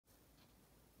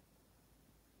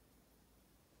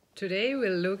Today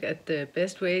we'll look at the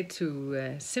best way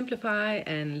to simplify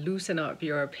and loosen up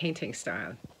your painting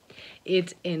style.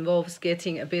 It involves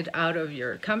getting a bit out of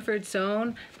your comfort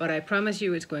zone, but I promise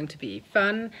you it's going to be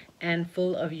fun and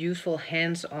full of useful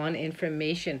hands-on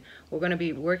information. We're going to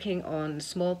be working on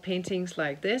small paintings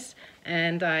like this,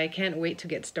 and I can't wait to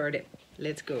get started.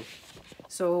 Let's go.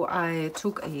 So I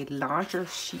took a larger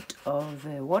sheet of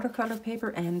watercolor paper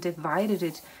and divided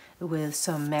it with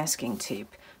some masking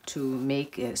tape to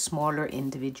make smaller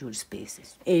individual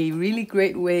spaces. A really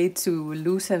great way to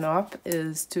loosen up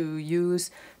is to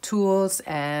use tools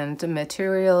and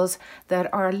materials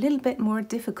that are a little bit more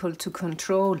difficult to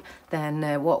control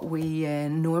than what we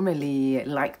normally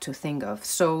like to think of.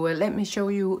 So let me show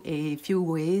you a few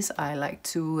ways I like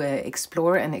to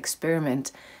explore and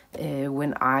experiment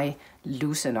when I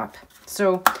loosen up.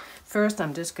 So first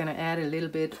I'm just going to add a little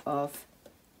bit of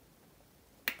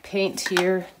paint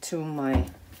here to my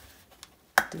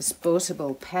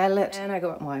disposable palette, and I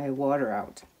got my water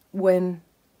out. When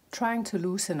trying to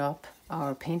loosen up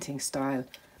our painting style,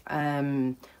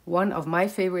 one of my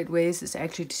favorite ways is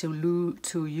actually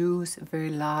to use very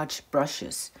large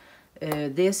brushes.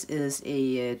 This is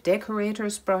a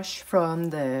decorator's brush from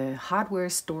the hardware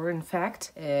store, in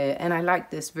fact, and I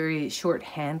like this very short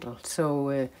handle.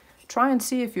 So try and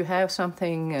see if you have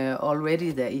something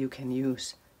already that you can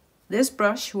use. This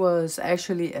brush was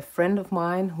actually a friend of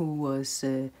mine who was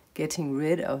getting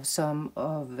rid of some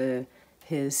of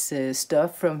his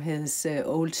stuff from his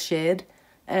old shed,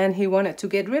 and he wanted to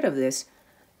get rid of this.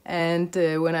 And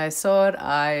when I saw it,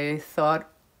 I thought,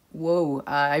 whoa,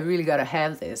 I really gotta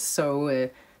have this. So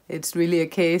it's really a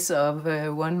case of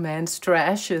one man's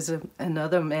trash is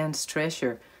another man's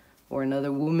treasure, or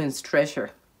another woman's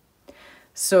treasure.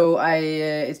 So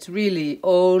it's really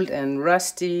old and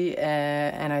rusty,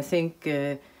 and I think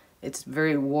it's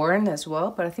very worn as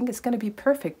well, but I think it's going to be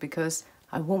perfect because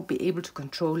I won't be able to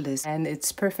control this, and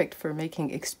it's perfect for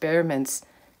making experiments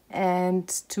and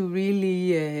to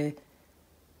really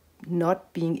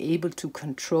not being able to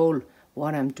control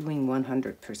what I'm doing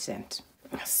 100%.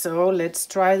 So let's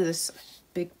try this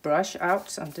big brush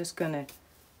out. So I'm just going to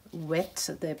wet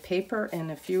the paper in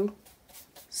a few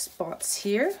spots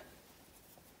here.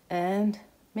 And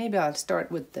maybe I'll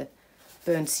start with the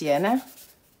burnt sienna.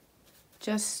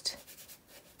 Just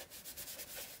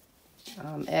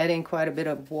adding quite a bit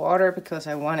of water because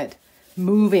I want it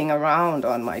moving around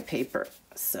on my paper.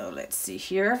 So let's see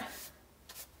here.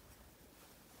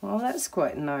 Well, that's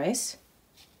quite nice.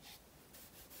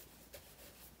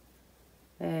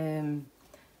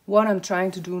 What I'm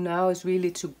trying to do now is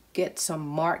really to get some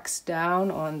marks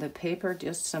down on the paper,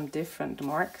 just some different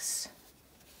marks.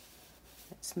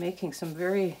 It's making some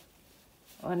very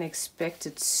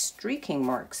unexpected streaking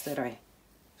marks that I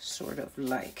sort of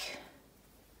like.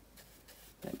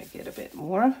 Let me get a bit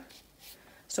more.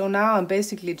 So now I'm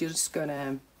basically just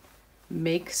gonna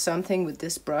make something with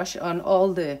this brush on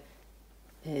all the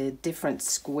different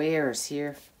squares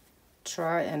here.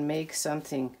 Try and make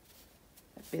something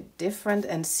a bit different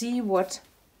and see what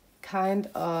kind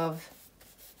of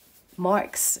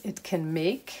marks it can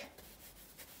make.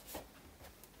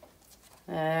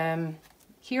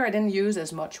 Here I didn't use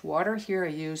as much water. Here I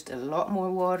used a lot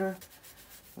more water.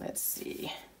 Let's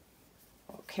see.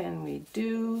 What can we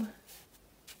do?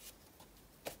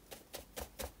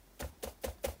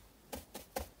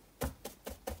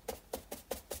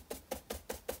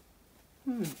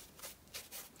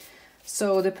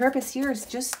 So the purpose here is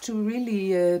just to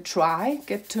really try,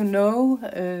 get to know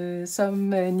some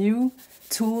new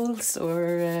tools,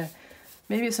 or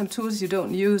maybe some tools you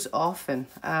don't use often.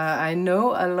 I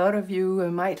know a lot of you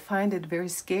might find it very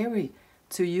scary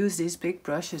to use these big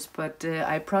brushes, but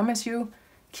I promise you,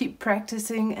 keep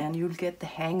practicing and you'll get the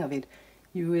hang of it.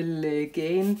 You will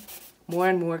gain more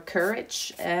and more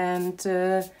courage, and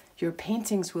your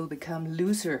paintings will become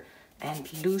looser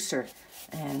and looser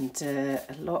and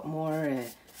a lot more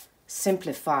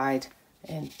simplified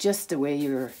and just the way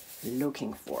you're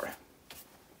looking for.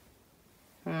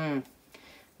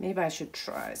 Maybe I should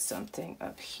try something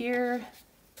up here.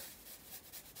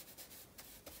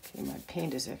 Okay, my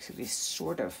paint is actually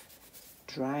sort of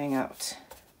drying out.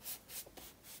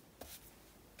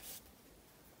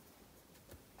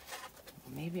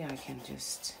 Maybe I can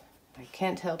just, I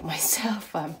can't help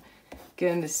myself. I'm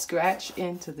going to scratch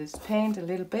into this paint a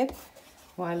little bit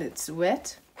while it's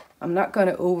wet. I'm not going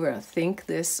to overthink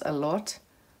this a lot,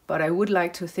 but I would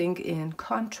like to think in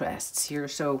contrasts here.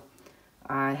 So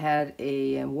I had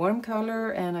a warm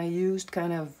color and I used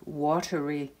kind of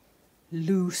watery,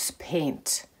 loose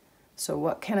paint. So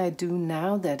what can I do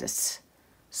now that is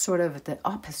sort of the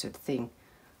opposite thing?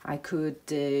 I could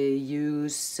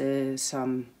use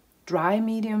some dry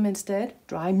medium instead,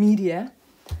 dry media.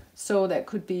 So that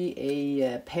could be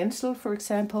a pencil, for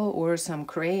example, or some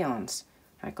crayons.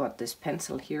 I got this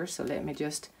pencil here, so let me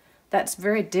just, that's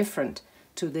very different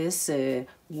to this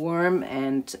warm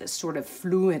and sort of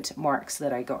fluid marks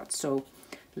that I got. So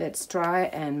let's try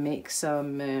and make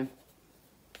some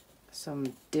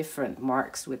different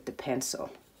marks with the pencil.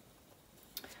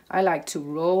 I like to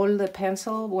roll the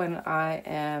pencil when I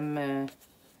am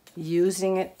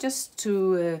using it, just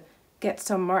to get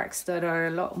some marks that are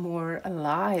a lot more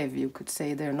alive, you could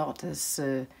say. They're not as,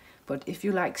 but if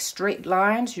you like straight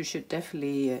lines, you should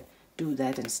definitely do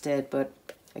that instead. But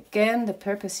again, the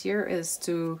purpose here is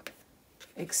to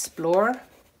explore,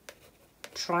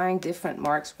 trying different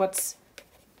marks. What's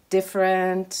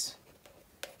different?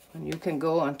 And you can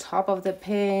go on top of the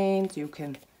paint, you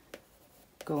can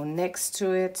go next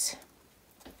to it.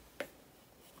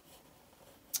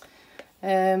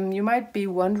 You might be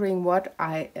wondering what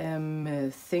I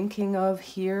am thinking of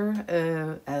here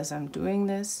as I'm doing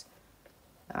this.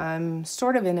 I'm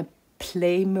sort of in a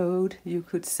play mode, you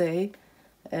could say.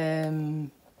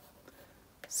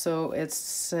 So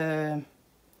it's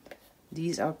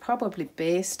these are probably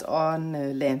based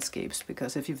on landscapes,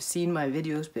 because if you've seen my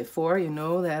videos before, you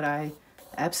know that I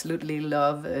absolutely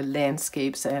love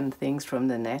landscapes and things from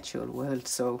the natural world.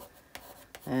 So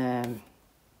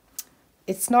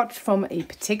it's not from a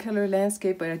particular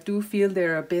landscape, but I do feel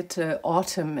they're a bit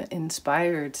autumn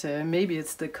inspired. Maybe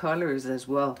it's the colors as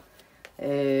well.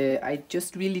 I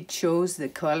just really chose the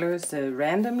colors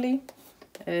randomly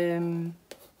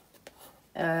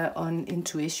on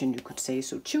intuition, you could say.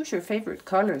 So choose your favorite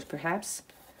colors, perhaps,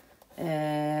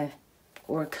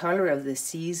 or color of the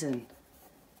season.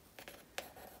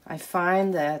 I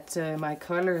find that my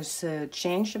colors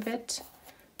change a bit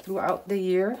throughout the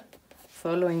year,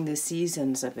 following the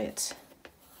seasons a bit.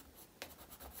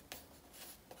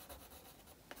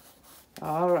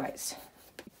 All right.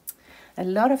 A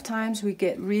lot of times we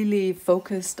get really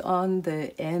focused on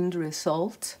the end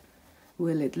result.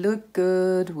 Will it look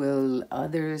good? Will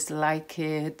others like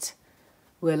it?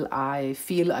 Will I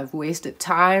feel I've wasted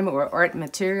time or art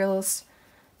materials?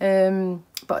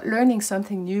 But learning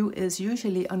something new is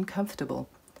usually uncomfortable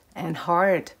and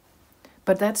hard,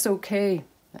 but that's okay.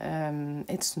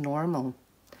 It's normal.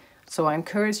 So I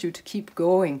encourage you to keep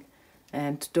going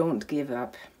and don't give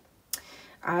up.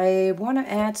 I want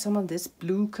to add some of this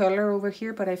blue color over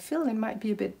here, but I feel it might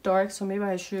be a bit dark, so maybe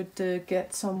I should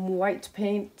get some white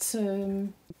paint.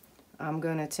 I'm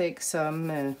gonna take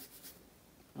some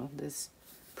of this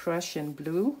Prussian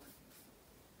blue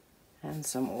and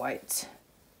some white.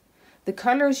 The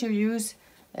colors you use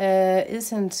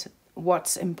isn't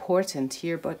what's important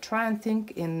here, but try and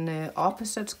think in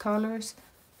opposite colors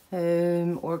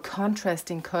or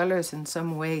contrasting colors in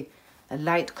some way. A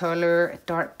light color, a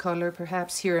dark color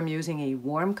perhaps. Here I'm using a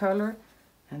warm color,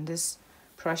 and this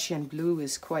Prussian blue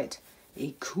is quite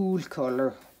a cool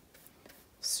color.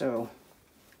 So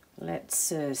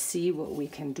let's see what we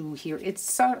can do here. It's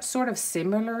sort of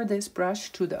similar, this brush,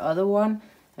 to the other one.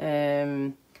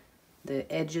 The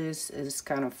edges is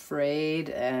kind of frayed,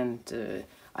 and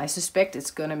I suspect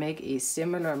it's gonna make a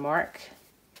similar mark.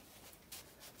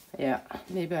 Yeah,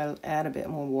 maybe I'll add a bit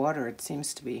more water. It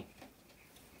seems to be,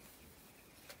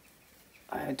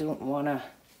 I don't want to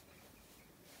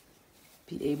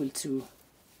be able to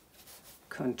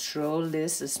control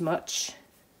this as much.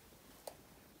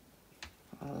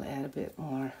 I'll add a bit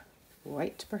more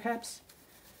white perhaps,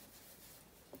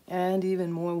 and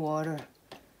even more water.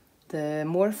 The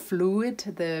more fluid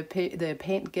the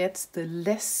paint gets, the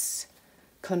less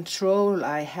control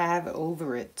I have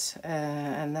over it,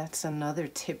 and that's another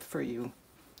tip for you.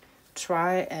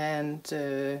 Try and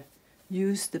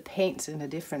use the paints in a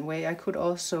different way. I could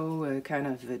also kind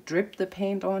of drip the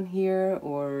paint on here,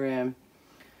 or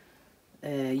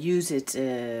use it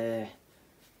in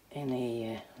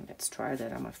a, let's try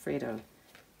that. I'm afraid I'll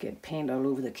get paint all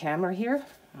over the camera here.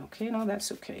 Okay, no,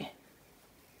 that's okay.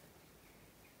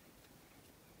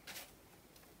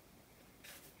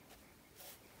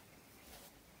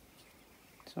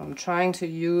 So I'm trying to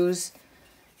use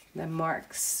the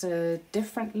marks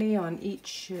differently on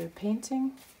each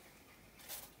painting.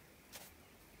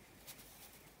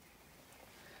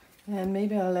 And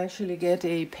maybe I'll actually get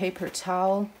a paper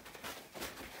towel.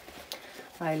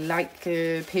 I like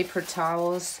paper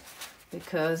towels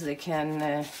because they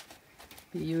can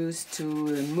be used to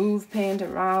move paint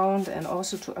around and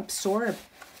also to absorb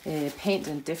paint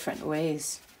in different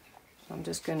ways. So I'm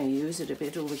just going to use it a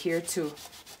bit over here to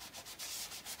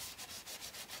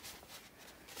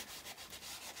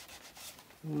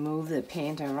move the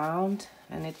paint around,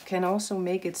 and it can also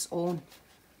make its own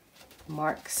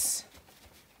marks,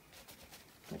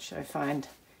 which I find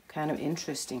kind of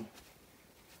interesting.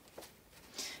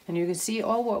 And you can see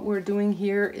all what we're doing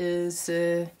here is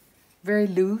very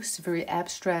loose, very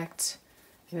abstract,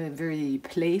 very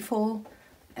playful,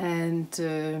 and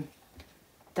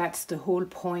that's the whole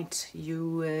point.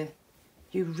 You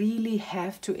really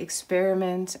have to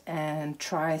experiment and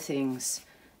try things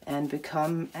and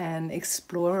become an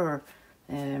explorer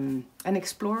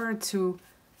to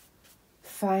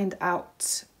find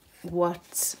out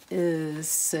what is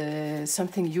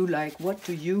something you like. What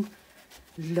do you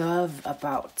love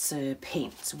about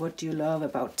paint? What do you love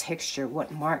about texture?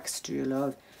 What marks do you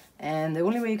love? And the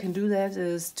only way you can do that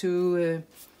is to,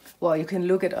 well, you can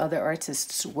look at other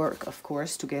artists' work, of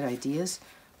course, to get ideas,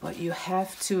 but you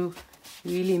have to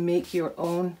really make your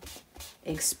own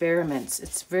experiments.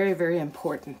 It's very, very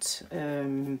important.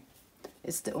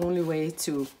 It's the only way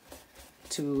to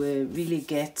really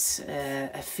get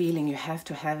a feeling. You have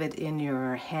to have it in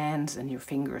your hands and your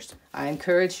fingers. I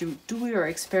encourage you, do your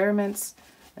experiments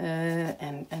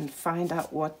and find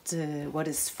out what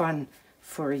is fun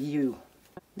for you.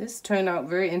 This turned out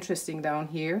very interesting down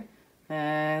here,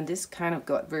 and this kind of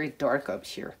got very dark up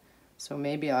here. So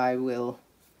maybe I will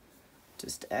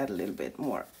just add a little bit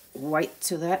more white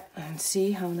to that and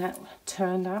see how that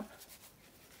turned out.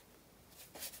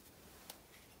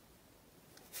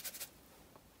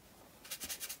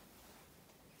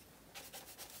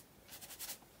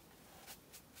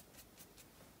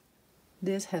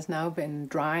 This has now been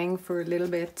drying for a little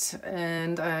bit,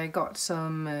 and I got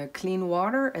some clean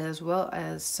water as well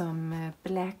as some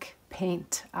black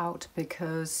paint out,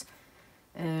 because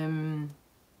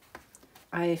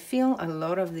I feel a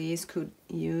lot of these could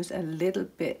use a little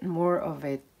bit more of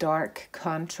a dark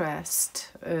contrast.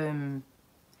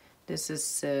 This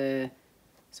is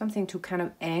something to kind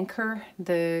of anchor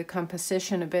the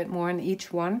composition a bit more in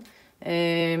each one.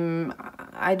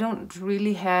 I don't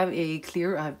really have a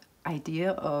clear idea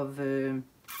of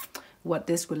what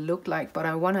this will look like, but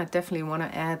I definitely want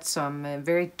to add some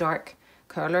very dark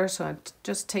color. So I'm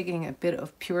just taking a bit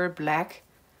of pure black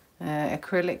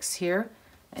acrylics here,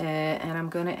 and I'm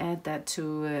going to add that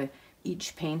to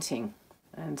each painting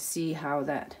and see how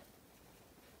that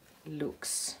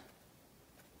looks.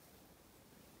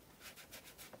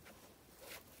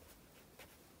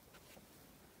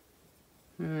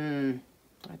 I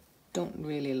don't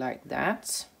really like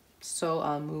that. So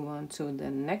I'll move on to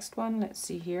the next one. Let's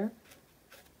see here.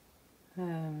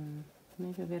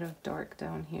 Maybe a bit of dark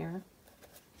down here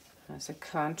as a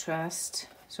contrast.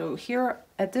 So here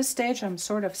at this stage I'm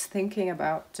sort of thinking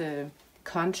about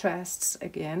contrasts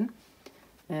again.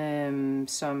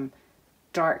 Some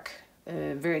dark,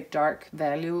 very dark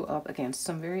value up against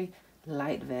some very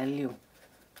light value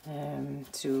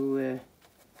to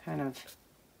kind of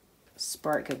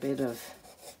spark a bit of...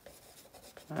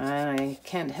 I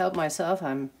can't help myself,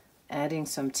 I'm adding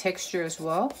some texture as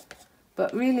well.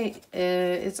 But really,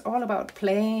 it's all about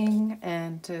playing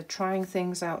and trying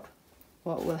things out.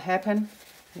 What will happen?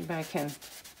 Maybe I can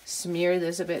smear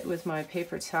this a bit with my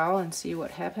paper towel and see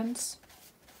what happens.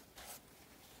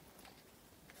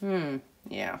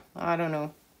 Yeah, I don't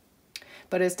know.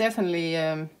 But it's definitely...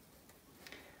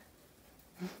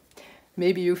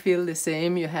 maybe you feel the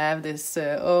same. You have this,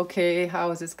 okay,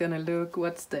 how is this gonna look?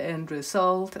 What's the end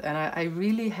result? And I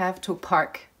really have to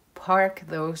park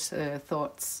those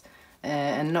thoughts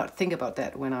and not think about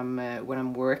that when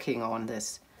I'm working on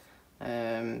this,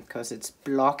 because it's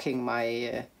blocking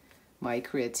my my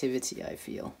creativity, I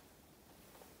feel.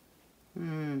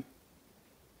 I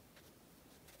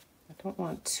don't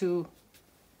want too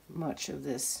much of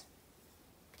this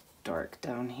dark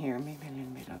down here. Maybe a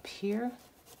little bit up here.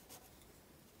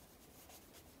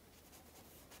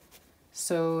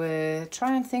 So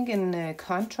try and think in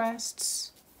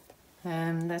contrasts,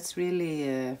 and that's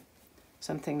really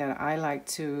something that I like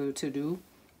to do.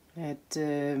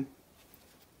 It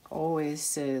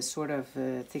always sort of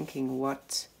thinking,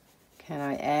 what can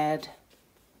I add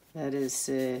that is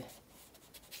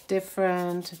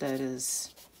different, that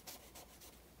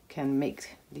can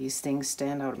make these things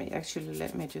stand out. Actually,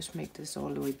 let me just make this all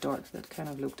the way dark. That kind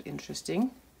of looked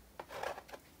interesting.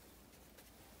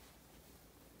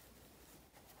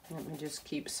 Let me just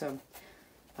keep some...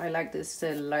 I like this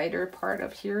lighter part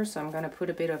up here, so I'm going to put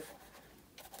a bit of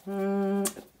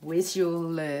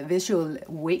visual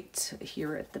weight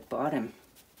here at the bottom.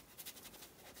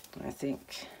 I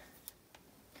think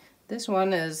this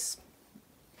one is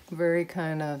very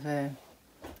kind of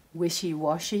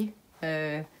wishy-washy.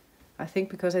 I think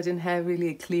because I didn't have really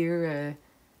a clear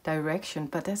direction,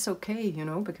 but that's okay, you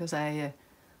know, because I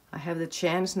I have the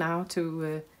chance now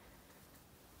to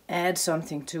add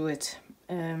something to it,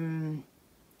 to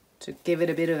give it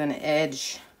a bit of an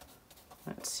edge.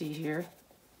 Let's see here.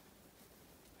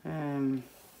 Let's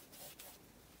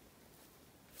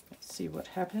see what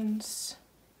happens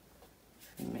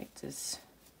if we make this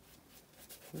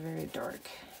very dark.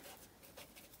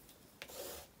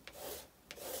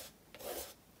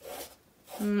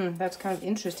 That's kind of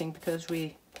interesting because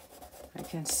I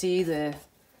can see the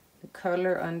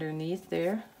color underneath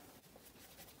there.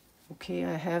 Okay,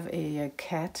 I have a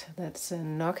cat that's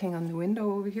knocking on the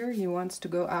window over here. He wants to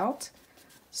go out.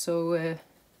 So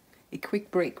a quick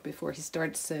break before he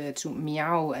starts to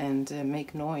meow and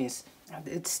make noise.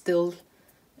 It's still,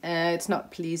 it's not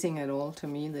pleasing at all to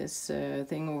me, this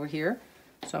thing over here.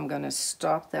 So I'm gonna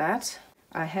stop that.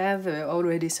 I have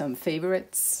already some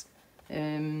favorites.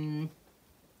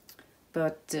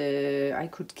 But I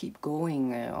could keep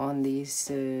going on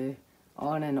these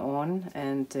on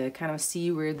and kind of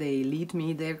see where they lead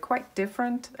me. They're quite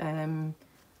different.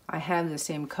 I have the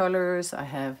same colors. I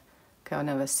have kind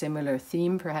of a similar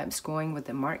theme, perhaps going with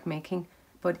the mark making.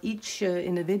 But each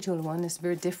individual one is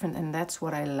very different, and that's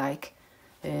what I like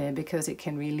because it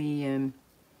can really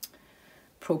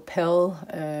propel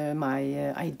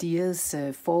my ideas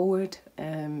forward,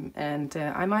 and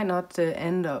I might not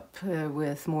end up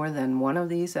with more than one of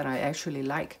these that I actually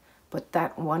like, but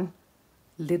that one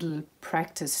little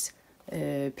practice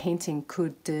painting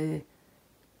could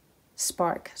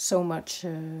spark so much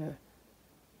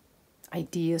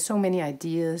ideas, so many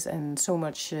ideas, and so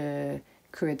much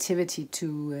creativity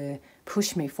to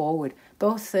push me forward,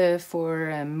 both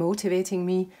for motivating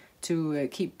me to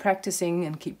keep practicing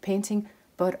and keep painting,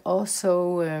 but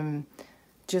also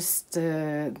just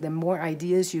the more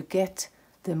ideas you get,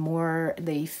 the more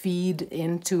they feed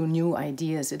into new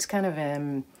ideas. It's kind of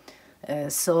a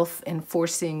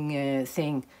self-enforcing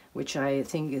thing, which I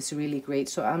think is really great.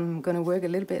 So I'm going to work a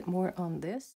little bit more on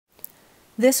this.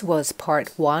 This was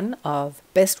part 1 of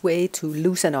Best Way to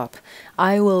Loosen Up.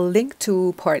 I will link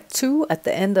to part 2 at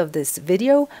the end of this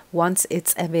video once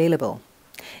it's available.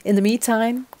 In the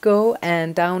meantime, go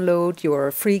and download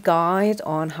your free guide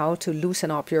on how to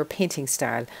loosen up your painting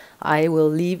style. I will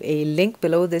leave a link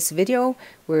below this video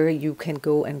where you can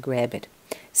go and grab it.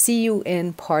 See you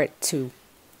in part 2.